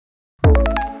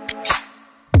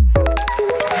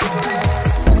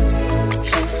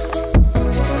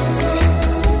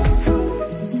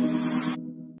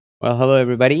Well, hello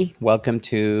everybody. Welcome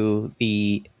to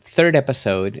the third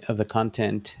episode of the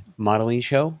Content Modeling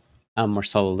Show. I'm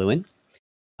Marcelo Lewin,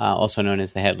 also known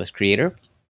as the Headless Creator.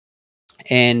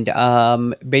 And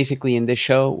basically, in this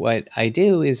show, what I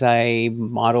do is I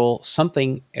model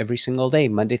something every single day,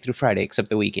 Monday through Friday,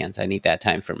 except the weekends. I need that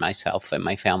time for myself and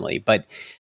my family. But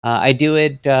I do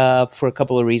it for a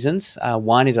couple of reasons.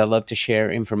 One is I love to share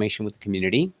information with the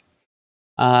community.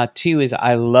 Two is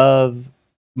I love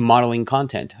modeling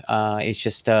content. It's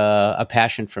just a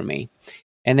passion for me.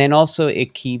 And then also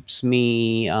it keeps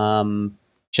me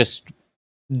just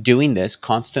doing this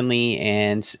constantly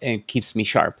and it keeps me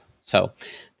sharp. So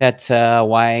that's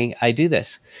why I do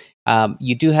this.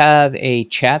 You do have a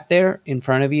chat there in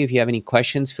front of you. If you have any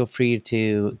questions, feel free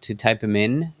to type them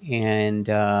in, and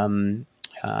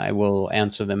I will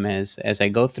answer them as I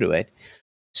go through it.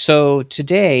 So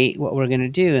today, what we're going to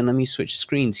do, and let me switch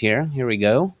screens here. Here we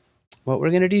go. What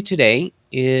we're going to do today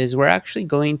is we're actually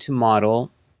going to model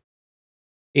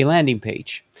a landing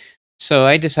page. So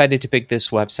I decided to pick this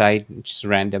website, which is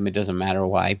random. It doesn't matter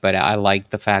why, but I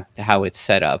like the fact how it's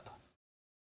set up.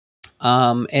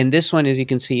 And this one, as you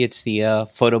can see, it's the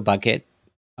photo bucket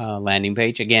landing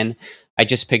page. Again, I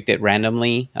just picked it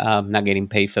randomly. I'm not getting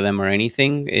paid for them or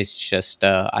anything. It's just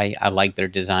I like their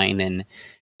design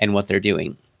and what they're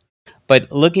doing. But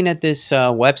looking at this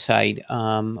website,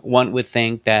 one would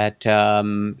think that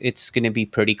it's going to be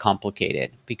pretty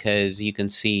complicated because you can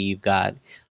see you've got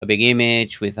a big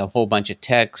image with a whole bunch of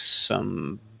text,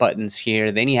 some buttons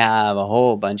here. Then you have a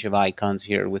whole bunch of icons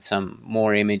here with some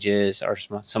more images or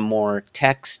some more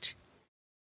text.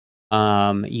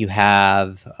 You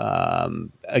have,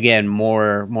 again,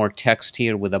 more text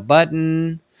here with a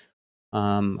button,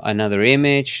 another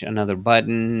image, another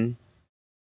button.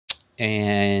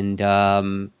 And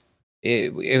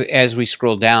as we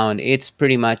scroll down, it's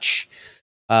pretty much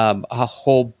a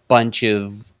whole bunch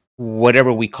of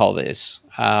whatever we call this.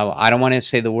 I don't want to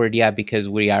say the word yet because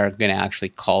we are going to actually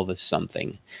call this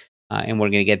something. And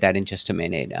we're going to get that in just a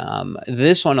minute.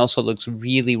 This one also looks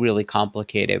really, really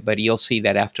complicated, but you'll see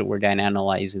that after we're done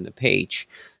analyzing the page,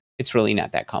 it's really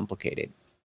not that complicated.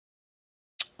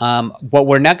 What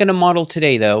we're not going to model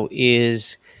today, though,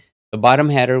 is the bottom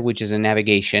header, which is a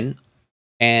navigation,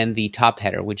 and the top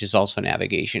header, which is also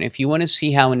navigation. If you want to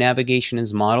see how navigation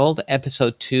is modeled,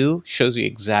 episode 2 shows you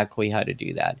exactly how to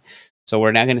do that. So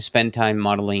we're not going to spend time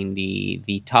modeling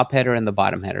the top header and the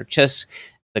bottom header, just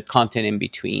the content in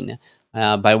between.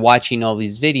 By watching all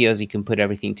these videos, you can put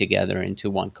everything together into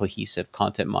one cohesive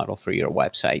content model for your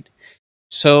website.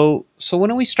 So why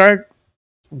don't we start,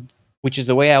 which is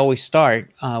the way I always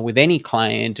start with any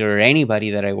client or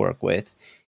anybody that I work with,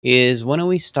 is why don't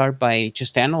we start by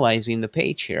just analyzing the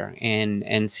page here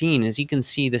and seeing, as you can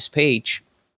see, this page,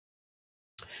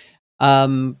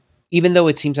 even though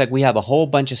it seems like we have a whole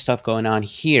bunch of stuff going on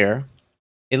here,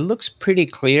 it looks pretty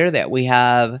clear that we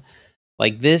have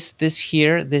like this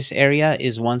here, this area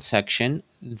is one section,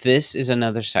 this is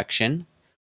another section,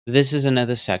 this is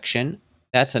another section,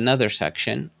 that's another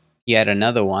section, yet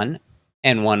another one,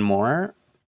 and one more,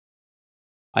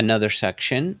 another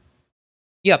section.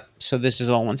 Yep, so this is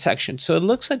all one section. So it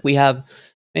looks like we have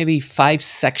maybe 5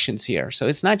 sections here. So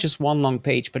it's not just one long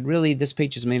page, but really this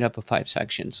page is made up of 5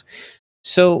 sections.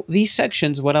 So these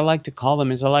sections, what I like to call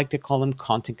them is I like to call them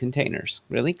content containers,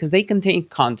 really, because they contain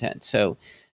content. So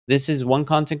this is one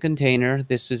content container.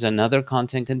 This is another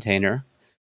content container.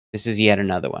 This is yet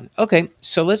another one. Okay,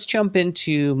 so let's jump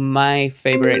into my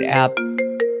favorite app.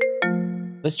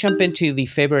 Let's jump into the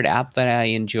favorite app that I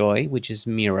enjoy, which is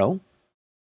Miro.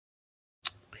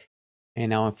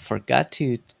 And now I forgot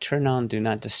to turn on Do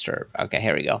Not Disturb. Okay,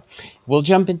 here we go. We'll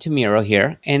jump into Miro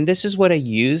here. And this is what I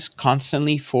use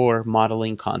constantly for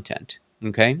modeling content.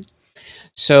 Okay.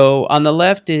 So on the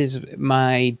left is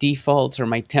my defaults or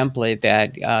my template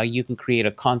that you can create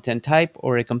a content type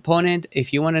or a component.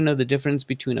 If you want to know the difference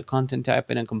between a content type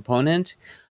and a component,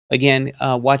 again,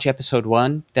 watch episode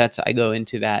 1. I go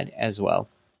into that as well.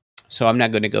 So I'm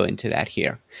not going to go into that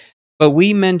here. But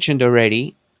we mentioned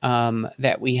already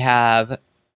that we have,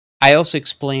 I also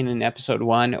explained in episode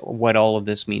 1 what all of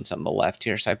this means on the left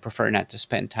here, so I prefer not to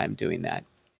spend time doing that.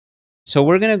 So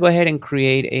we're going to go ahead and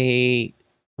create a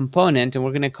component, and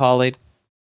we're going to call it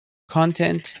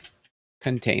content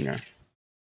container.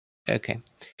 Okay.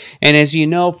 And as you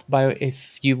know,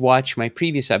 if you've watched my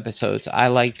previous episodes, I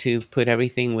like to put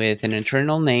everything with an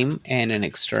internal name and an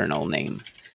external name.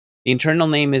 The internal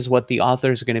name is what the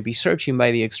author is going to be searching by.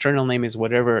 The external name is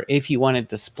whatever. If you want to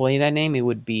display that name, that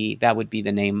would be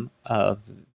the name of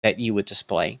that you would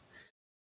display.